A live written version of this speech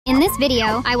In this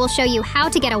video, I will show you how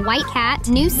to get a white cat,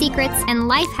 new secrets, and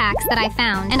life hacks that I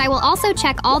found. And I will also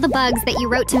check all the bugs that you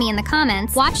wrote to me in the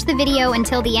comments. Watch the video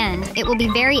until the end. It will be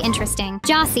very interesting.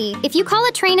 Jossi, if you call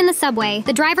a train in the subway,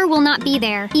 the driver will not be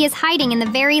there. He is hiding in the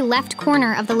very left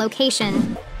corner of the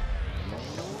location.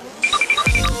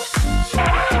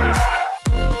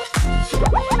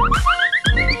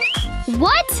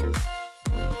 What?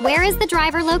 Where is the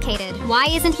driver located? Why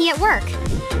isn't he at work?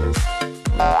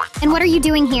 And what are you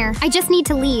doing here? I just need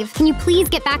to leave. Can you please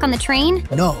get back on the train?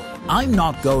 No, I'm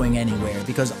not going anywhere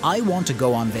because I want to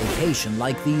go on vacation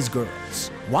like these girls.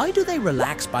 Why do they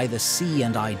relax by the sea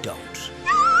and I don't?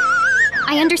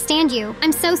 I understand you.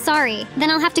 I'm so sorry. Then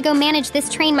I'll have to go manage this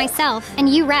train myself, and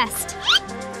you rest.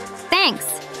 Thanks.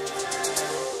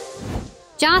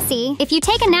 Jossi, if you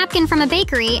take a napkin from a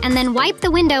bakery and then wipe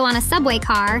the window on a subway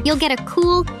car, you'll get a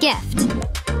cool gift.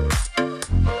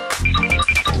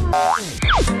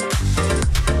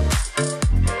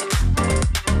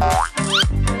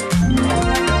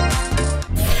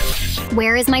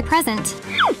 Where is my present?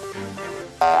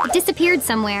 It disappeared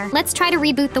somewhere. Let's try to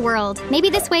reboot the world. Maybe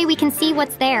this way we can see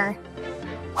what's there.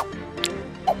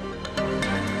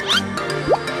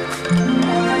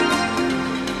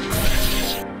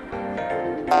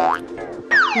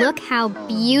 Look how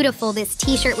beautiful this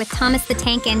t-shirt with Thomas the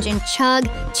Tank Engine. Chug,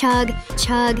 chug,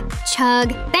 chug,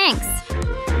 chug. Thanks!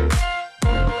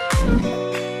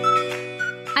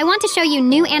 I want to show you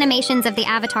new animations of the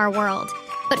Avatar world.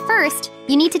 But first,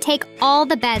 you need to take all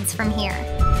the beds from here.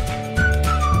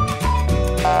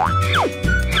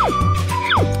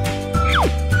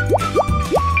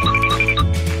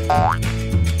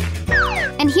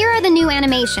 And here are the new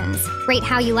animations. Rate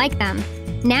how you like them.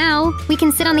 Now, we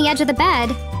can sit on the edge of the bed.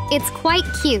 It's quite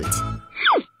cute.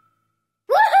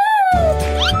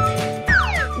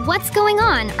 Woohoo! What's going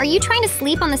on? Are you trying to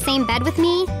sleep on the same bed with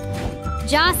me?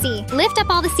 Jossi, lift up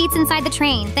all the seats inside the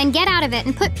train, then get out of it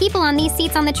and put people on these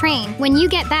seats on the train. When you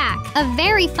get back, a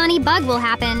very funny bug will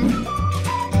happen.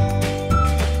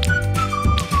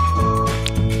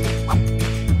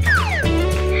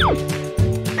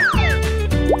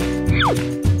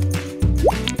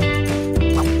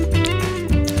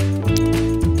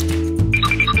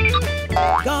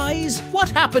 Guys, what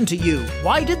happened to you?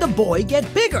 Why did the boy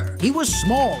get bigger? He was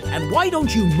small, and why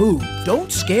don't you move?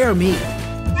 Don't scare me.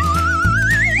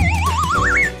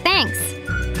 Thanks.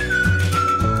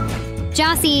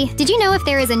 Jossi, did you know if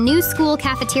there is a new school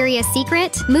cafeteria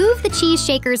secret? Move the cheese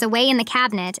shakers away in the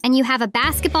cabinet, and you have a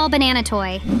basketball banana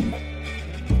toy.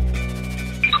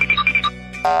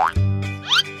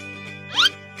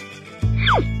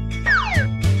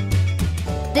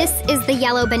 This is the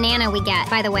yellow banana we get,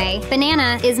 by the way.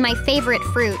 Banana is my favorite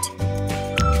fruit.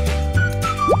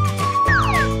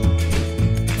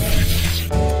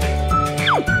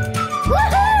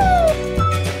 Woohoo!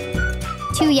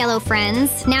 2 yellow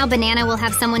friends. Now Banana will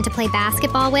have someone to play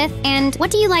basketball with. And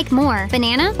what do you like more,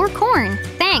 banana or corn?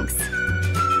 Thanks.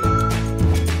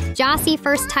 Jossi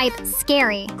first type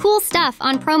scary. Cool stuff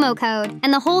on promo code,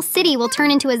 and the whole city will turn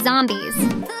into a zombies.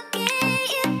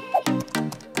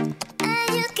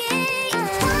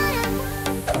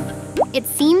 It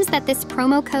seems that this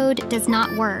promo code does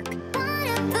not work.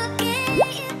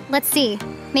 Let's see.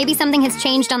 Maybe something has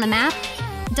changed on the map?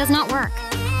 It does not work.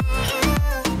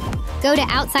 Go to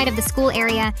outside of the school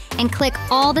area and click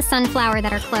all the sunflower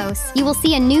that are close. You will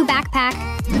see a new backpack.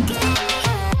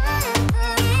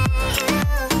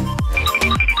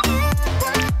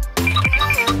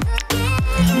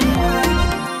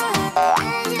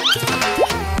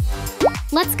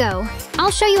 Let's go.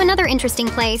 I'll show you another interesting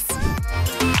place.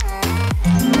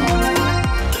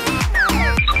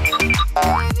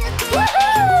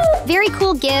 Very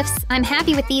cool gifts. I'm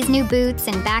happy with these new boots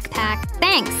and backpack.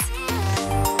 Thanks!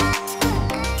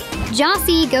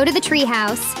 Jossi, go to the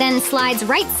treehouse, then slides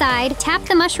right side, tap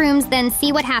the mushrooms, then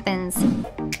see what happens.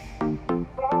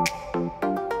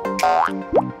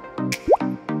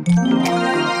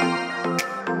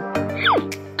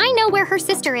 I know where her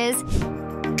sister is.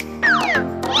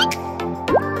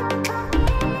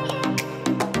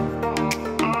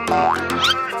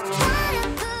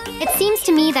 It seems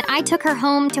to me that I took her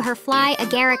home to her fly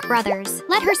agaric brothers.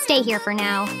 Let her stay here for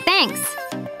now. Thanks.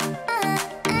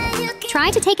 Try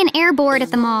to take an air board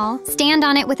at the mall, stand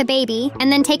on it with a baby,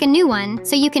 and then take a new one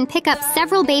so you can pick up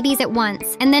several babies at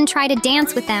once and then try to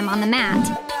dance with them on the mat.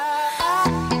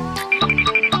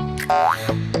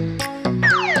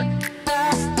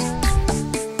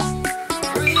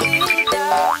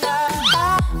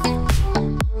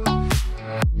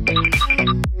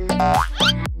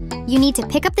 You need to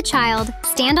pick up the child,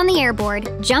 stand on the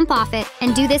airboard, jump off it,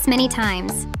 and do this many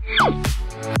times.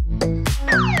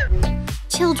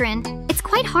 children. It's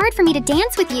quite hard for me to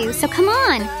dance with you, so come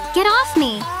on, get off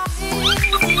me.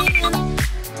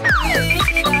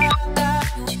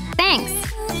 Thanks.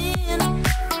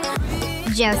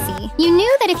 Jossi, you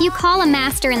knew that if you call a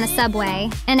master in the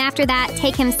subway, and after that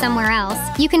take him somewhere else,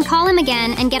 you can call him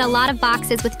again and get a lot of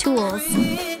boxes with tools.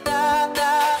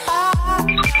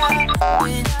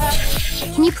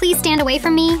 Can you please stand away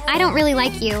from me? I don't really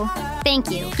like you.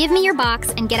 Thank you. Give me your box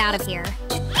and get out of here.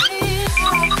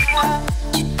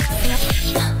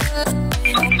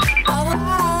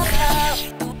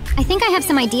 I think I have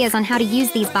some ideas on how to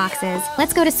use these boxes.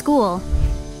 Let's go to school.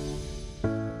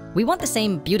 We want the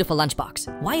same beautiful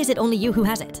lunchbox. Why is it only you who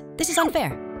has it? This is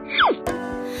unfair.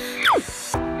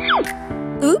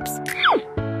 Oops.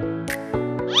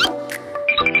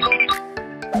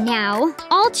 Now,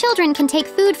 all children can take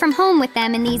food from home with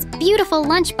them in these beautiful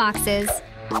lunch boxes.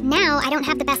 Now I don't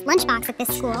have the best lunchbox at this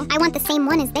school. I want the same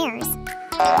one as theirs.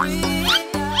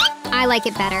 I like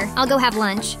it better. I'll go have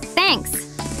lunch. Thanks.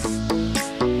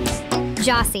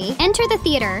 Jossi, enter the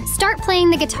theater, start playing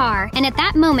the guitar, and at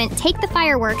that moment, take the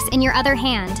fireworks in your other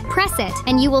hand. Press it,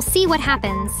 and you will see what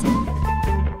happens.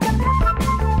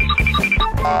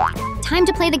 Time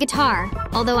to play the guitar,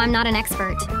 although I'm not an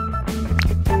expert.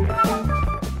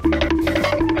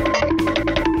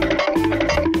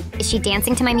 Is she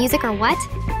dancing to my music or what?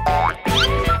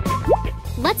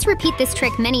 Let's repeat this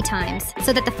trick many times,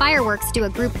 so that the fireworks do a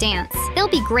group dance. They'll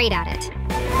be great at it.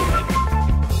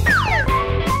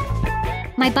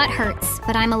 My butt hurts,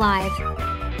 but I'm alive.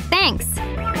 Thanks!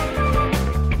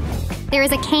 There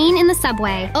is a cane in the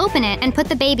subway. Open it and put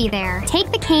the baby there.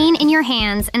 Take the cane in your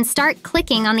hands and start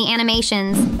clicking on the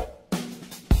animations.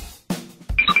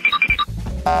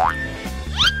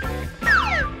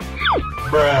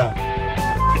 Bruh.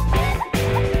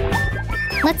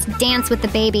 Let's dance with the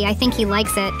baby. I think he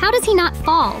likes it. How does he not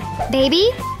fall?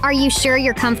 Baby, are you sure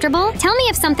you're comfortable? Tell me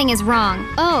if something is wrong.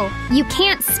 Oh, you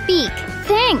can't speak.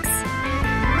 Thanks!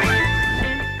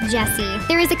 Jossi,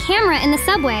 there is a camera in the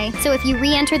subway, so if you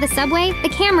re-enter the subway, the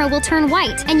camera will turn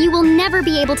white, and you will never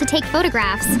be able to take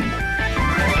photographs.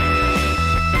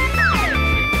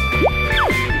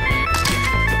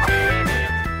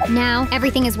 Now,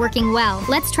 everything is working well.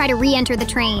 Let's try to re-enter the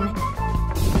train.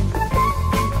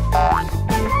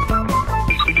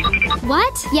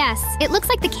 What? Yes, it looks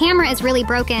like the camera is really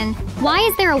broken. Why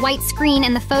is there a white screen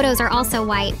and the photos are also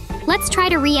white? Let's try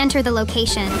to re-enter the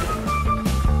location.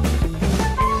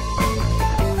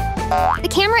 The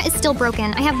camera is still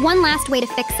broken. I have one last way to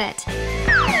fix it.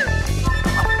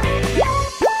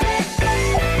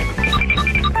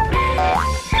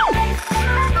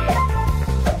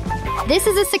 This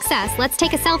is a success. Let's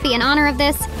take a selfie in honor of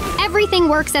this. Everything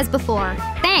works as before.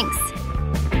 Thanks.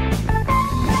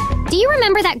 Do you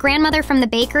remember that grandmother from the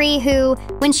bakery who,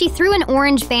 when she threw an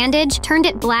orange bandage, turned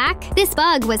it black? This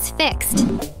bug was fixed.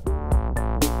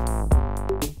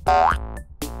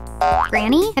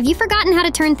 Granny, have you forgotten how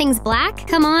to turn things black?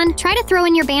 Come on, try to throw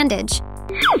in your bandage.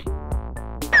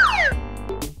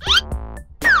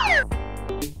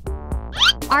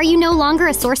 Are you no longer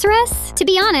a sorceress? To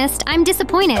be honest, I'm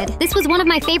disappointed. This was one of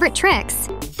my favorite tricks.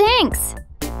 Thanks!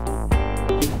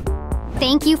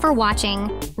 Thank you for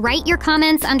watching. Write your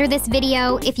comments under this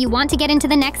video if you want to get into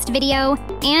the next video,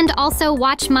 and also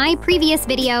watch my previous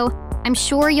video. I'm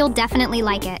sure you'll definitely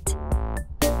like it.